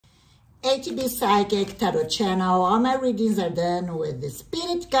ATB Psychic Tarot Channel. All my readings are done with the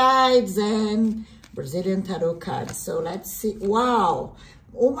spirit guides and Brazilian tarot cards. So let's see. Wow.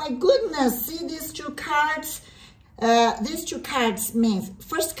 Oh my goodness. See these two cards? These two cards means,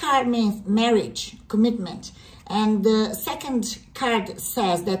 first card means marriage, commitment. And the second card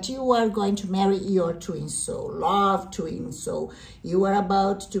says that you are going to marry your twin soul, love twin soul. You are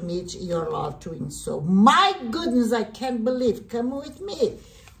about to meet your love twin soul. My goodness, I can't believe. Come with me.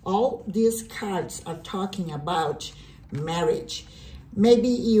 All these cards are talking about marriage. Maybe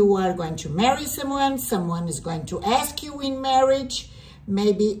you are going to marry someone. Someone is going to ask you in marriage.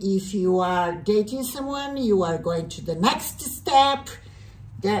 Maybe if you are dating someone, you are going to the next step.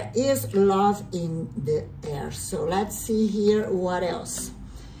 There is love in the air. So let's see here what else.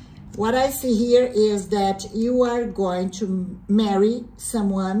 What I see here is that you are going to marry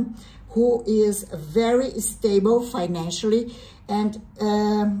someone who is very stable financially. And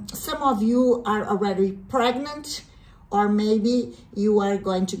some of you are already pregnant, or maybe you are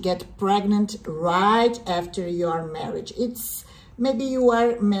going to get pregnant right after your marriage. Maybe you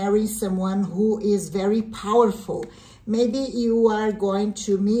are marrying someone who is very powerful. Maybe you are going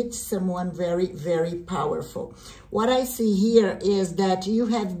to meet someone very, very powerful. What I see here is that you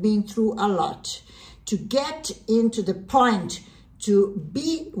have been through a lot to get into the point to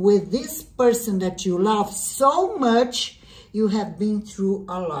be with this person that you love so much. You have been through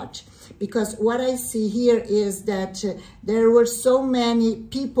a lot. Because what I see here is that there were so many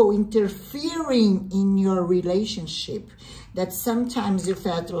people interfering in your relationship that sometimes you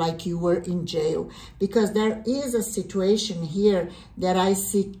felt like you were in jail. Because there is a situation here that I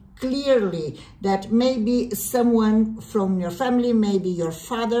see clearly that maybe someone from your family, maybe your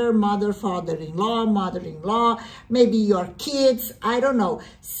father, mother, father-in-law, mother-in-law, maybe your kids, I don't know.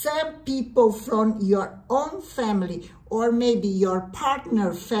 Some people from your own family or maybe your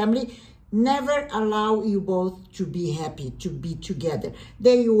partner family never allow you both to be happy, to be together.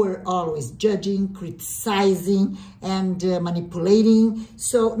 They were always judging, criticizing, and manipulating.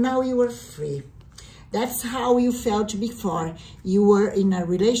 So now you are free. That's how you felt before. You were in a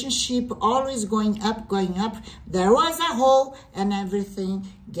relationship, always going up, going up. There was a hole and everything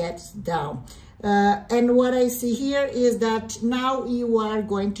gets down. And what I see here is that now you are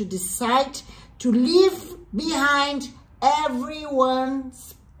going to decide to leave behind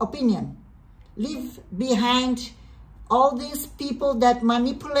everyone's opinion. Leave behind all these people that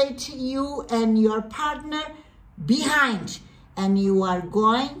manipulate you and your partner behind. And you are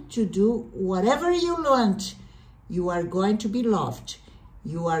going to do whatever you want. You are going to be loved.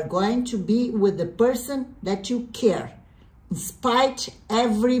 You are going to be with the person that you care, in spite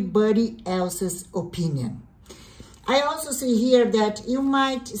everybody else's opinion. I also see here that you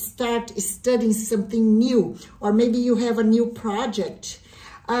might start studying something new, or maybe you have a new project.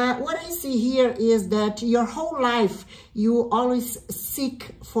 What I see here is that your whole life, you always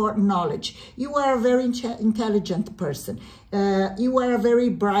seek for knowledge. You are a very intelligent person. You are a very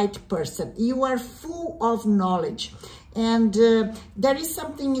bright person. You are full of knowledge. And there is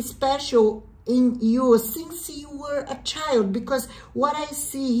something special in you since you were a child, because what I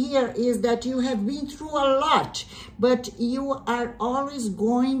see here is that you have been through a lot, but you are always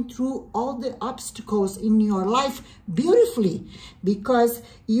going through all the obstacles in your life beautifully, because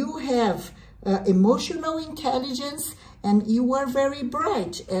you have emotional intelligence and you are very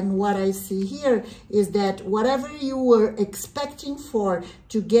bright. And what I see here is that whatever you were expecting for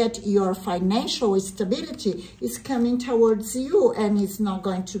to get your financial stability is coming towards you, and it's not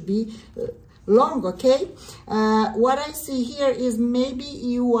going to be long, okay? What I see here is maybe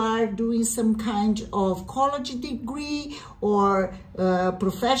you are doing some kind of college degree or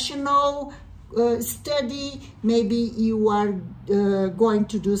professional study. Maybe you are going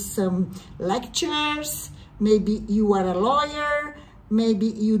to do some lectures. Maybe you are a lawyer. Maybe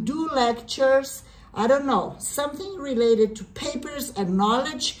you do lectures. I don't know. Something related to papers and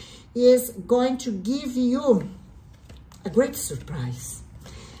knowledge is going to give you a great surprise.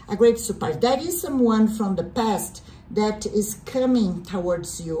 A great surprise. There is someone from the past that is coming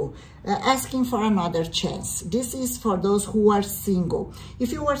towards you, asking for another chance. This is for those who are single.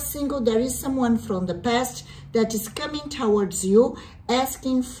 If you are single, there is someone from the past that is coming towards you,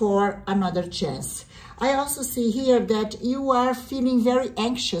 asking for another chance. I also see here that you are feeling very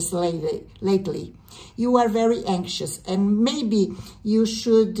anxious lately. You are very anxious, and maybe you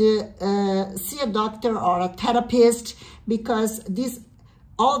should see a doctor or a therapist, because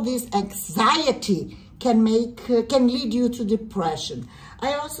all this anxiety can lead you to depression.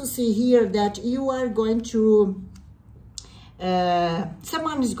 I also see here that you are going to,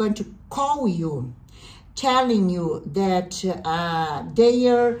 someone is going to call you, telling you that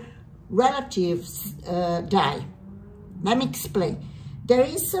their relatives die. Let me explain. There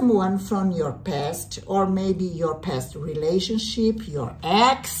is someone from your past, or maybe your past relationship, your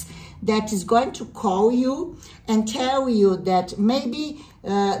ex, that is going to call you and tell you that maybe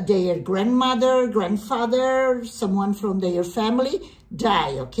their grandmother, grandfather, someone from their family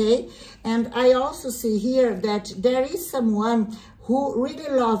die, okay? And I also see here that there is someone who really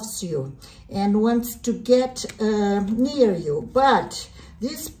loves you and wants to get near you, but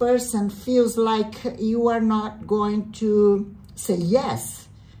this person feels like you are not going to say yes.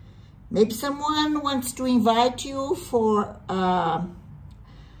 Maybe someone wants to invite you for a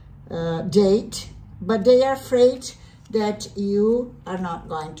date, but they are afraid that you are not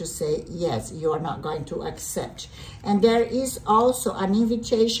going to say yes, you are not going to accept. And there is also an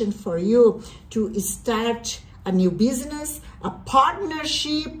invitation for you to start a new business, a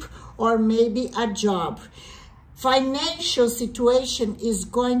partnership, or maybe a job. Financial situation is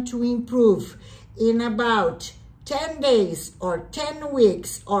going to improve in about 10 days or 10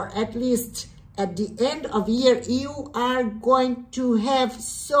 weeks, or at least at the end of the year, you are going to have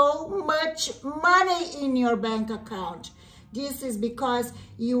so much money in your bank account. This is because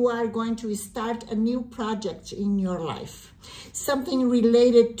you are going to start a new project in your life. Something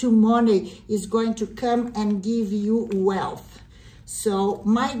related to money is going to come and give you wealth. So,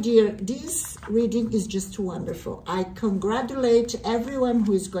 my dear, this reading is just wonderful. I congratulate everyone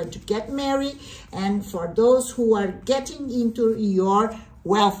who is going to get married, and for those who are getting into your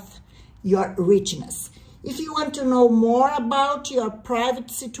wealth, your richness. If you want to know more about your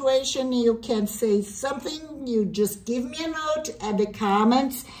private situation, you can say something. You just give me a note at the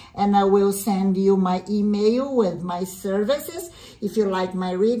comments and I will send you my email with my services. If you like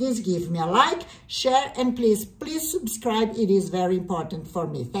my readings, give me a like, share, and please subscribe. It is very important for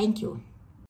me. Thank you.